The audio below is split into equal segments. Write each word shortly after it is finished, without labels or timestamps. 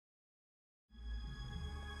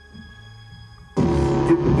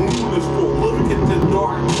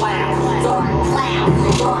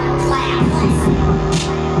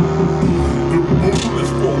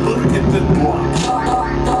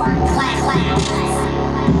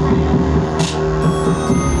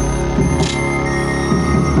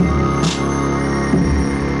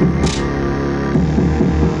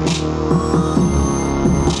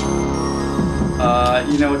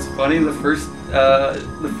funny.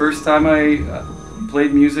 The first time I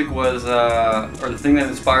played music was, or the thing that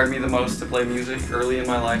inspired me the most to play music early in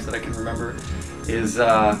my life that I can remember, is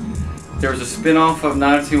there was a spin-off of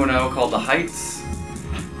 90210 called The Heights,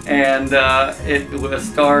 and it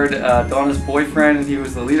starred Donna's boyfriend, and he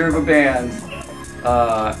was the leader of a band,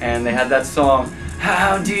 and they had that song,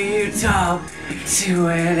 "How do you talk to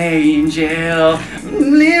an angel?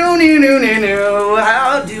 No, no, no, no, no.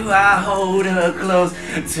 How do I hold her close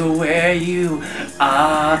to where you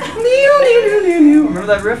are?" No, no, no, no, no. Remember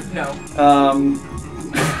that riff? No.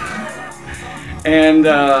 And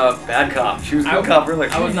Bad Cop. She was a good cop, really.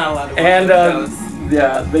 I was not allowed to watch And those.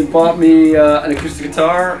 yeah, they bought me an acoustic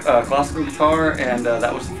guitar, a classical guitar, and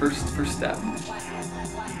that was the first step.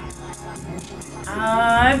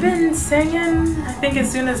 I've been singing, I think,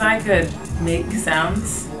 as soon as I could make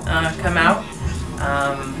sounds come out.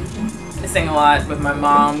 I sang a lot with my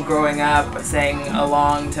mom growing up. I sang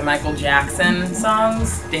along to Michael Jackson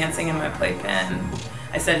songs, dancing in my playpen.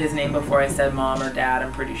 I said his name before I said mom or dad,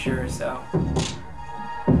 I'm pretty sure, so.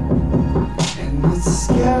 And it's a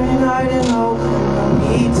scary night and all I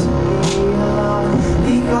need to be alone.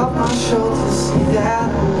 Leak off my shoulders, see that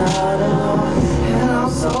I'm not alone. And I'm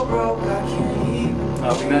so broke, I can't.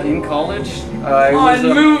 We met in college. On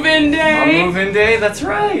move-in day! On move-in day, that's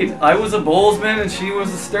right. I was a bowlsman and she was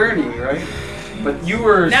a sternie, right? But you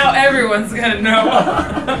were... Now everyone's gonna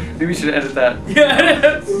know. Maybe we should edit that.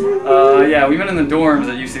 Yeah. Yeah, we met in the dorms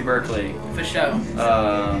at UC Berkeley. For sure.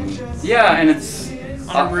 Yeah, and it's...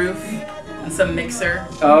 On a roof, some mixer.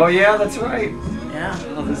 Oh yeah, that's right. Yeah.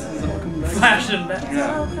 Oh, this is all coming back. Flashing back.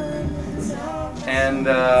 Yeah. And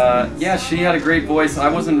yeah, she had a great voice. I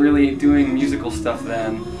wasn't really doing musical stuff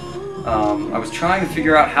then. I was trying to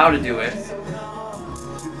figure out how to do it.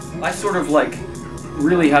 I sort of like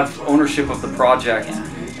really have ownership of the project,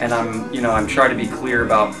 and I'm trying to be clear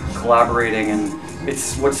about collaborating, and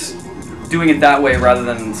it's what's doing it that way rather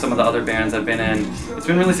than some of the other bands I've been in. It's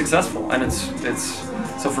been really successful, and it's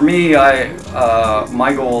so for me,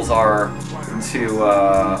 my goals are to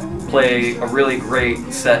play a really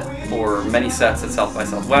great set or many sets at South by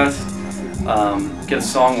Southwest, get a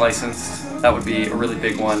song licensed. That would be a really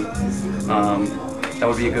big one. That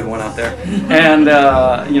would be a good one out there. And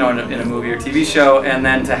in a movie or TV show, and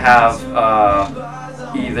then to have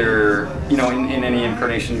either in any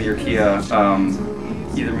incarnation, me or Kia,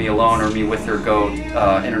 either me alone or me with her, go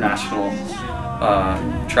international,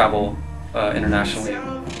 travel internationally.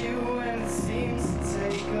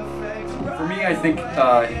 For me, I think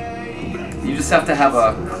you just have to have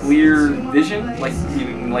a clear vision,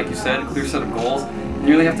 like you said, a clear set of goals. And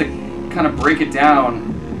you really have to kind of break it down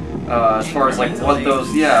as far as like what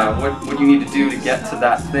you need to do to get to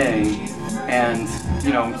that thing, and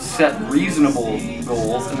set reasonable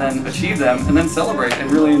goals and then achieve them and then celebrate and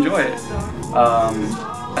really enjoy it.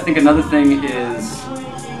 I think another thing is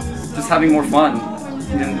just having more fun,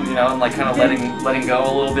 and like kind of letting go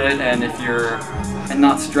a little bit, and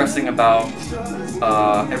not stressing about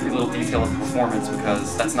every little detail of the performance,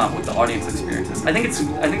 because that's not what the audience experiences. I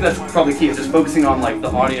think that's probably key. Just focusing on like the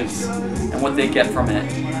audience and what they get from it,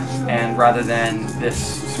 and rather than this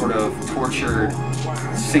sort of tortured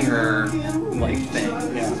singer like thing.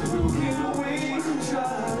 Yeah.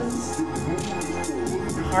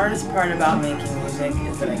 The hardest part about making music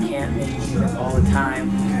is that I can't make music all the time.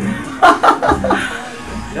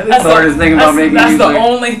 That is the hardest thing about making music. That's the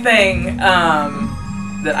only thing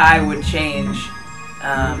that I would change.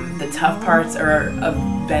 The tough parts are of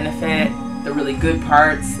benefit. The really good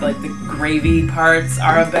parts, like the gravy parts,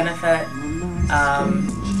 are of benefit.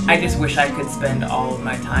 I just wish I could spend all of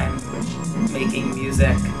my time making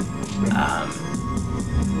music.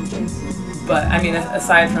 But I mean,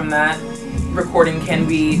 aside from that, recording can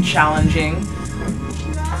be challenging.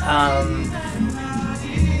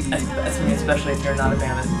 Especially if you're not a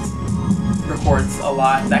band that records a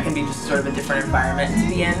lot, that can be just sort of a different environment to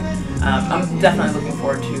be in. I'm definitely looking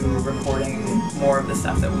forward to recording more of the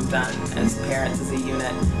stuff that we've done as Parentz, as a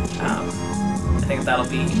unit. I think that'll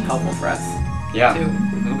be helpful for us. Yeah, too.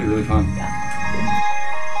 It'll be really fun. Yeah.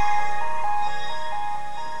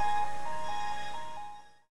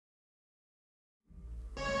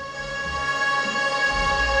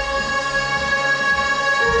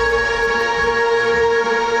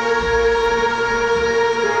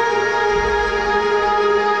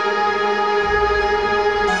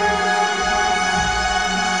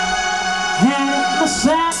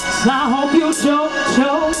 I hope you don't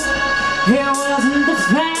choke. It wasn't the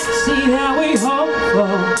fantasy that we hoped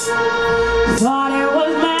for. Thought it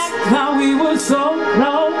was mad, thought we were so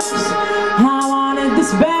close. I wanted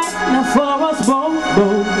this back, now for us both.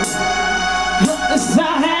 Look, the guess I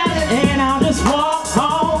had it and I'll just walk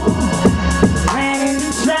home. Ran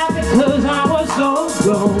into traffic cause I was so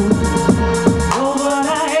gone. Oh, but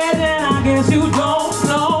I had and I guess you don't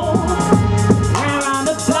know. Ran around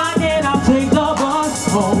the block and I'll take the bus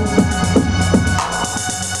home.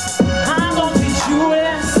 I'm gonna teach you a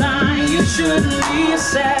lesson, you shouldn't be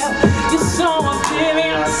sad. You're so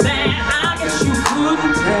oblivious and I guess you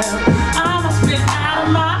couldn't tell.